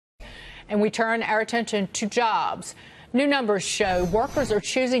and we turn our attention to jobs. New numbers show workers are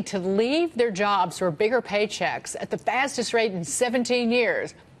choosing to leave their jobs for bigger paychecks at the fastest rate in 17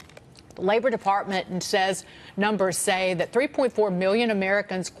 years. The Labor Department says numbers say that 3.4 million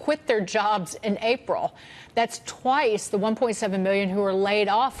Americans quit their jobs in April. That's twice the 1.7 million who were laid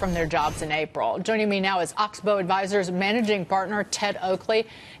off from their jobs in April. Joining me now is Oxbow Advisors managing partner Ted Oakley.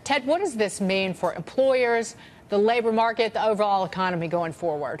 Ted, what does this mean for employers, the labor market, the overall economy going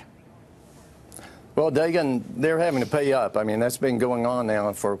forward? Well, Dagan, they're having to pay up. I mean, that's been going on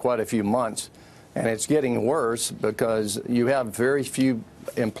now for quite a few months, and it's getting worse because you have very few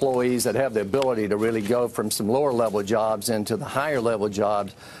employees that have the ability to really go from some lower level jobs into the higher level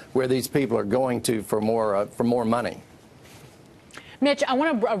jobs where these people are going to for more money. Mitch, I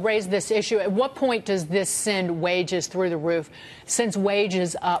want to raise this issue. At what point does this send wages through the roof? Sends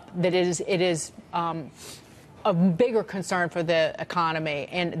wages up, that it is a bigger concern for the economy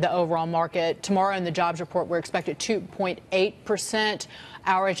and the overall market. Tomorrow in the jobs report, we're expected 2.8%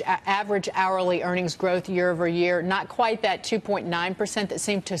 average hourly earnings growth year over year. Not quite that 2.9% that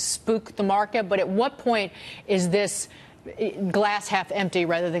seemed to spook the market. But at what point is this glass half empty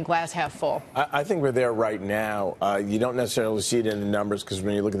rather than glass half full? I think we're there right now. You don't necessarily see it in the numbers because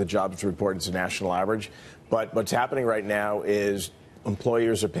when you look at the jobs report, it's a national average. But what's happening right now is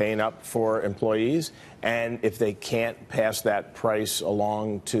employers are paying up for employees, and if they can't pass that price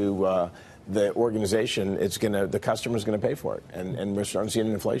along to the organization, the customer's going to pay for it, and we're starting to see an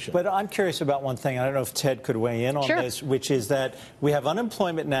inflation. But I'm curious about one thing. I don't know if Ted could weigh in on this, which is that we have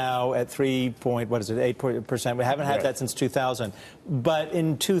unemployment now at 8%. We haven't had that since 2000. But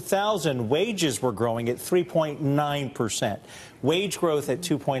in 2000, wages were growing at 3.9%. Wage growth at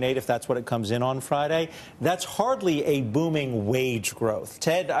 2.8, if that's what it comes in on Friday. That's hardly a booming wage growth.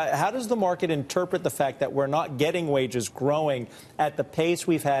 Ted, how does the market interpret the fact that we're not getting wages growing at the pace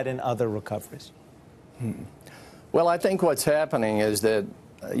we've had in other recoveries? Well, I think what's happening is that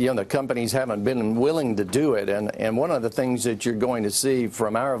the companies haven't been willing to do it. And one of the things that you're going to see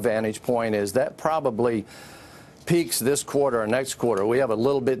from our vantage point is that probably peaks this quarter or next quarter. We have a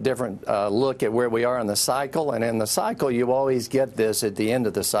little bit different look at where we are in the cycle. And in the cycle, you always get this at the end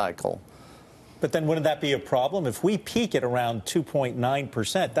of the cycle. But then wouldn't that be a problem? If we peak at around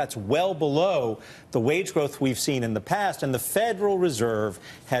 2.9%, that's well below the wage growth we've seen in the past. And the Federal Reserve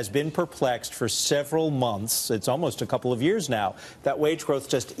has been perplexed for several months. It's almost a couple of years now. That wage growth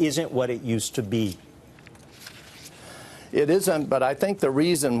just isn't what it used to be. It isn't, but I think the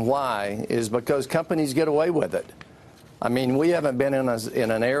reason why is because companies get away with it. I mean, we haven't been in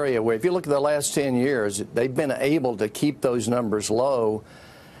an area where, if you look at the last 10 years, they've been able to keep those numbers low,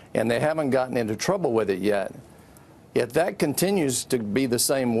 and they haven't gotten into trouble with it yet. If that continues to be the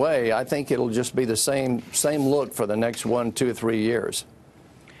same way, I think it'll just be the same look for the next 1, 2, 3 years.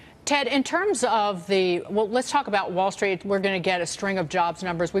 Ted, in terms of let's talk about Wall Street. We're going to get a string of jobs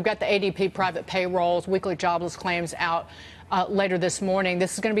numbers. We've got the ADP private payrolls, weekly jobless claims out later this morning.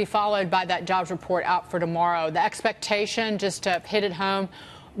 This is going to be followed by that jobs report out for tomorrow. The expectation, just to hit it home,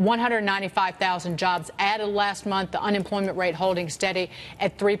 195,000 jobs added last month, the unemployment rate holding steady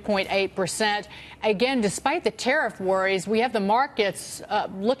at 3.8%. Again, despite the tariff worries, we have the markets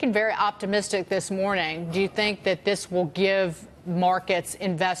looking very optimistic this morning. Do you think that this will give markets,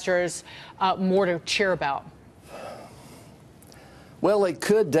 investors, more to cheer about? Well, it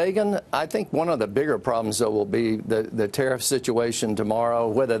could, Dagan. I think one of the bigger problems, though, will be the tariff situation tomorrow,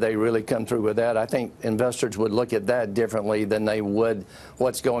 whether they really come through with that. I think investors would look at that differently than they would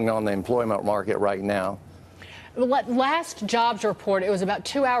what's going on in the employment market right now. Last jobs report, it was about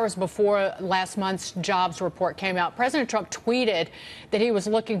 2 hours before last month's jobs report came out. President Trump tweeted that he was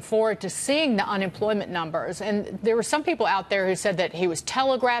looking forward to seeing the unemployment numbers. And there were some people out there who said that he was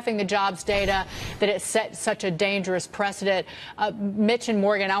telegraphing the jobs data, that it set such a dangerous precedent. Mitch and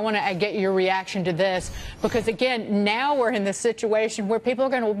Morgan, I want to get your reaction to this, because, again, now we're in this situation where people are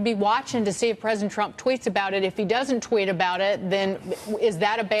going to be watching to see if President Trump tweets about it. If he doesn't tweet about it, then is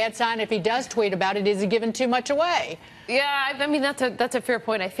that a bad sign? If he does tweet about it, is he giving too much away? Yeah, I mean, that's a fair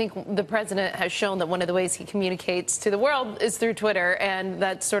point. I think the president has shown that one of the ways he communicates to the world is through Twitter, and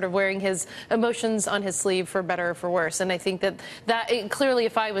that's sort of wearing his emotions on his sleeve, for better or for worse. And I think that clearly,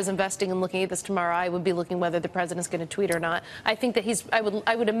 if I was investing and looking at this tomorrow, I would be looking whether the president's going to tweet or not. I think that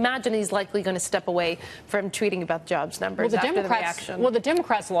I would imagine he's likely going to step away from tweeting about jobs numbers after the reaction. Well, the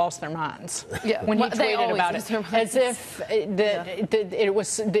Democrats lost their minds when he tweeted about it, as if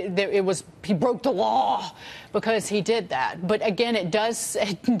he broke the law because he did that. But again, it does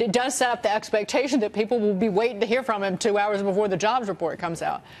set up the expectation that people will be waiting to hear from him 2 hours before the jobs report comes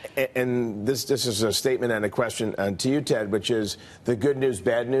out. And this is a statement and a question to you, Ted, which is the good news,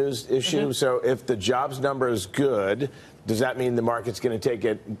 bad news issue. So if the jobs number is good, does that mean the market's going to take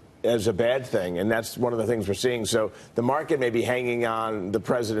it as a bad thing? And that's one of the things we're seeing. So the market may be hanging on the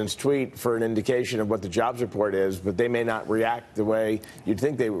president's tweet for an indication of what the jobs report is, but they may not react the way you'd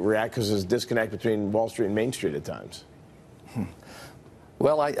think they would react because there's a disconnect between Wall Street and Main Street at times.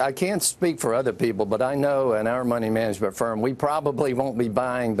 Well, I can't speak for other people, but I know in our money management firm, we probably won't be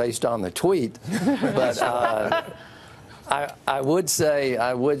buying based on the tweet. But I would say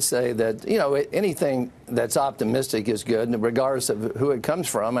that, you know, anything that's optimistic is good, regardless of who it comes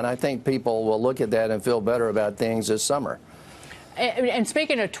from. And I think people will look at that and feel better about things this summer. And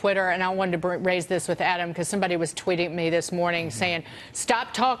speaking of Twitter, and I wanted to raise this with Adam because somebody was tweeting me this morning saying,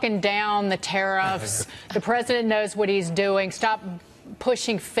 stop talking down the tariffs. The president knows what he's doing. Stop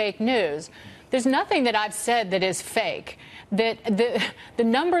pushing fake news. There's nothing that I've said that is fake. That the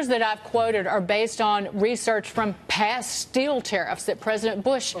numbers that I've quoted are based on research from past steel tariffs that President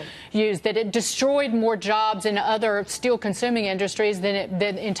Bush used, that it destroyed more jobs in other steel-consuming industries than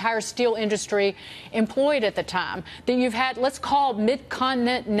the entire steel industry employed at the time. That you've had, let's call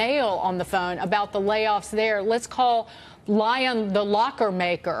Mid-Continent Nail on the phone about the layoffs there. Let's call Lion, the locker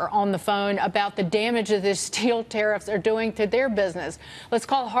maker, on the phone about the damage that the steel tariffs are doing to their business. Let's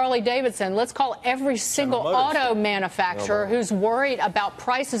call Harley Davidson. Let's call every single auto manufacturer who's worried about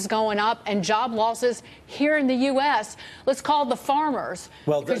prices going up and job losses here in the U.S. Let's call the farmers.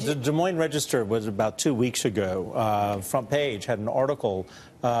 Well, the Des Moines Register was about 2 weeks ago. Front page had an article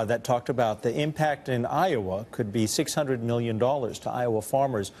that talked about the impact in Iowa could be $600 million to Iowa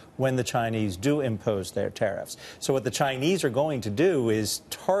farmers when the Chinese do impose their tariffs. So what the Chinese are going to do is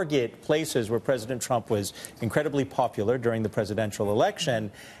target places where President Trump was incredibly popular during the presidential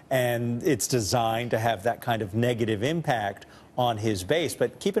election, and it's designed to have that kind of negative impact on his base.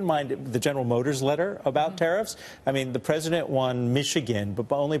 But keep in mind the General Motors letter about tariffs. I mean, the president won Michigan,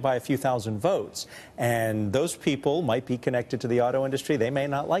 but only by a few thousand votes. And those people might be connected to the auto industry. They may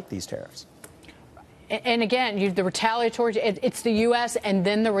not like these tariffs. And again, the retaliatory, it's the U.S. and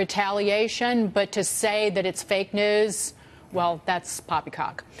then the retaliation. But to say that it's fake news, well, that's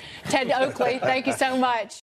poppycock. Ted Oakley, thank you so much.